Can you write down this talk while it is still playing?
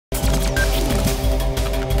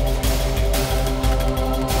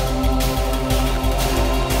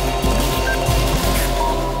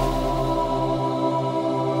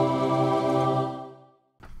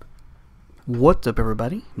What's up,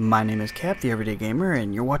 everybody? My name is Cap, the Everyday Gamer,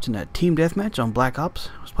 and you're watching a team deathmatch on Black Ops.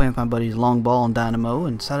 I was playing with my buddies Long Ball and Dynamo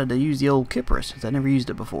and decided to use the old Kiparis since I never used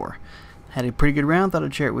it before. Had a pretty good round, thought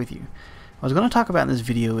I'd share it with you. What I was going to talk about in this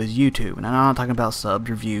video is YouTube, and I'm not talking about subs,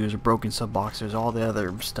 reviews, or broken sub boxes, all the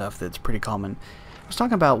other stuff that's pretty common. I was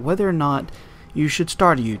talking about whether or not you should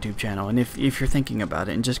start a YouTube channel, and if you're thinking about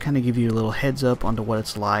it, and just kind of give you a little heads up onto what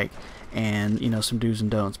it's like, and some do's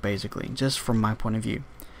and don'ts, basically, just from my point of view.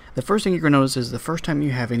 The first thing you're going to notice is the first time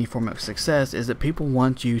you have any form of success is that people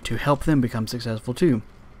want you to help them become successful too.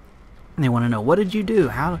 And they want to know, what did you do?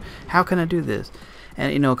 How can I do this?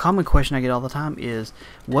 And a common question I get all the time is,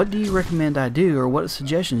 what do you recommend I do, or what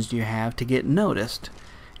suggestions do you have to get noticed?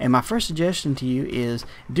 And my first suggestion to you is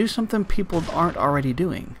do something people aren't already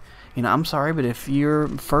doing. I'm sorry, but if your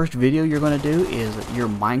first video you're going to do is your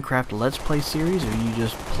Minecraft Let's Play series, or you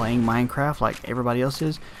just playing Minecraft like everybody else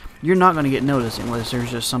is, you're not going to get noticed unless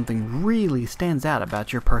there's just something really stands out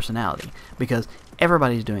about your personality, because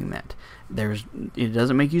everybody's doing that. It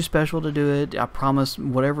doesn't make you special to do it. I promise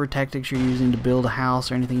whatever tactics you're using to build a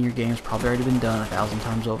house or anything in your game's probably already been done 1,000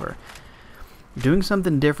 times over. Doing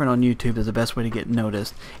something different on YouTube is the best way to get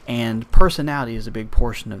noticed, and personality is a big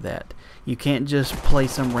portion of that. You can't just play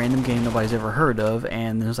some random game nobody's ever heard of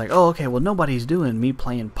and then it's like, oh, okay, well, nobody's doing me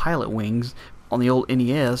playing Pilot Wings on the old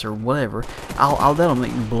NES or whatever. That'll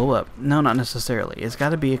make me blow up. No, not necessarily. It's got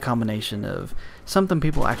to be a combination of something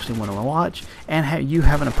people actually want to watch and you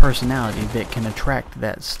having a personality that can attract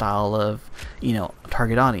that style of,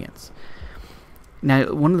 target audience.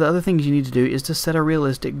 Now, one of the other things you need to do is to set a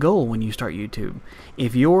realistic goal when you start YouTube.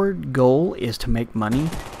 If your goal is to make money,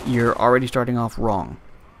 you're already starting off wrong.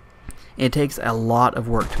 It takes a lot of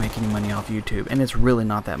work to make any money off YouTube, and it's really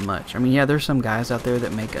not that much. I mean, yeah, there's some guys out there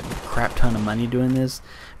that make a crap ton of money doing this,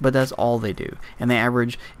 but that's all they do. And they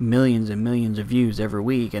average millions and millions of views every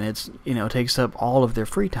week, and it takes up all of their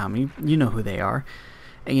free time. You know who they are.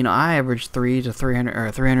 And, I average 300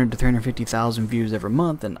 to 350,000 views every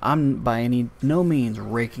month, and I'm by no means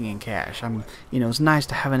raking in cash. It's nice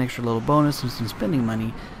to have an extra little bonus and some spending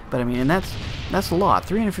money, but and that's a lot.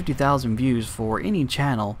 350,000 views for any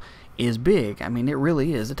channel is big. It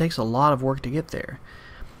really is. It takes a lot of work to get there.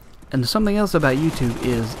 And something else about YouTube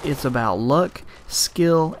is it's about luck,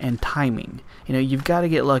 skill, and timing. You've got to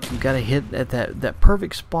get lucky. You've got to hit at that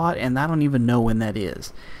perfect spot, and I don't even know when that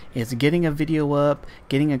is. It's getting a video up,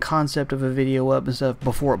 getting a concept of a video up and stuff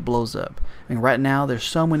before it blows up. Right now there's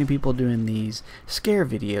so many people doing these scare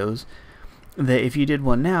videos that if you did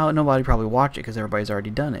one now, nobody probably watch it because everybody's already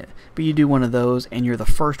done it. But you do one of those and you're the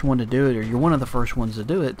first one to do it, or you're one of the first ones to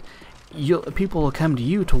do it, people will come to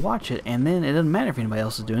you to watch it, and then it doesn't matter if anybody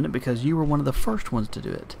else is doing it because you were one of the first ones to do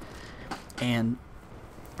it. And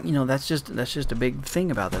that's just a big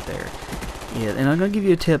thing about that there. Yeah, and I'm going to give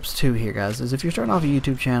you tips too here, guys, is if you're starting off a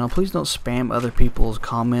YouTube channel, please don't spam other people's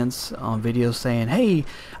comments on videos saying, hey,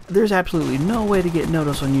 there's absolutely no way to get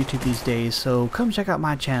noticed on YouTube these days, so come check out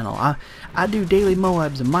my channel. I do daily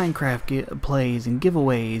Moabs and Minecraft plays and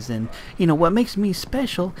giveaways, and what makes me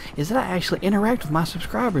special is that I actually interact with my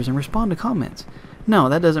subscribers and respond to comments. No,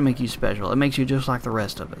 that doesn't make you special. It makes you just like the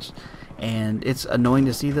rest of us. And it's annoying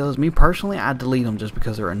to see those. Me personally, I delete them just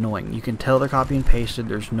because they're annoying. You can tell they're copy and pasted.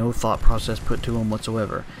 There's no thought process put to them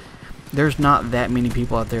whatsoever. There's not that many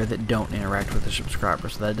people out there that don't interact with the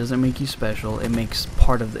subscribers, so that doesn't make you special. It's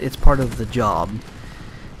part of the job.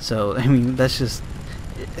 So that's just,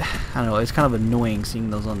 I don't know, it's kind of annoying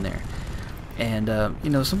seeing those on there. And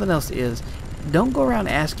something else is, don't go around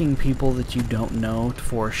asking people that you don't know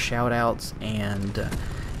for shout outs and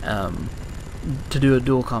to do a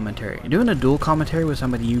dual commentary. Doing a dual commentary with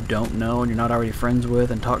somebody you don't know and you're not already friends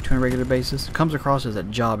with and talk to on a regular basis comes across as a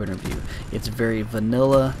job interview. It's very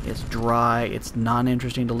vanilla, it's dry, it's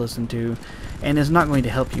non-interesting to listen to, and it's not going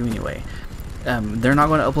to help you anyway. They're not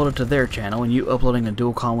going to upload it to their channel, and you uploading a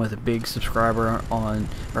dual com with a big subscriber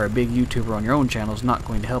or a big YouTuber on your own channel is not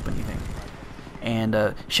going to help anything. And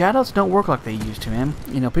shoutouts don't work like they used to, man.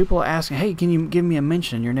 People are asking, hey, can you give me a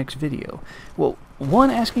mention in your next video? Well,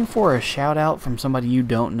 one, asking for a shoutout from somebody you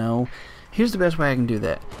don't know, here's the best way I can do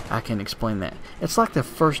that. I can explain that. It's like the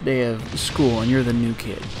first day of school and you're the new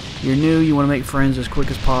kid. You're new, you want to make friends as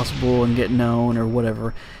quick as possible and get known or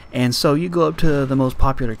whatever. And so you go up to the most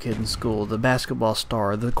popular kid in school, the basketball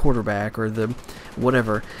star, the quarterback, or the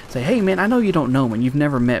whatever. Say, hey man, I know you don't know me, you've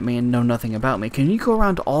never met me and know nothing about me. Can you go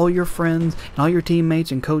around to all your friends and all your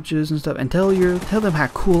teammates and coaches and stuff and tell them how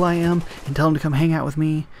cool I am and tell them to come hang out with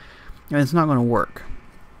me? And it's not going to work.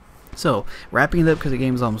 So, wrapping it up because the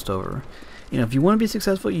game is almost over. You know, if you want to be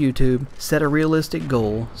successful at YouTube, set a realistic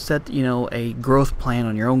goal, set, you know, a growth plan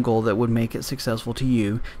on your own goal that would make it successful to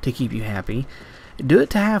you, to keep you happy. Do it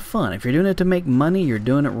to have fun. If you're doing it to make money, you're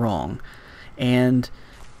doing it wrong. And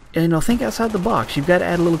you know, think outside the box. You've got to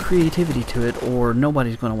add a little creativity to it, or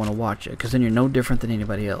nobody's going to want to watch it, because then you're no different than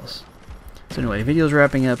anybody else. So anyway, the video's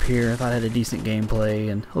wrapping up here. I thought I had a decent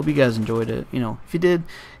gameplay, and hope you guys enjoyed it. You know, if you did,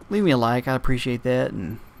 leave me a like. I'd appreciate that,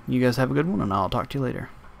 and you guys have a good one, and I'll talk to you later.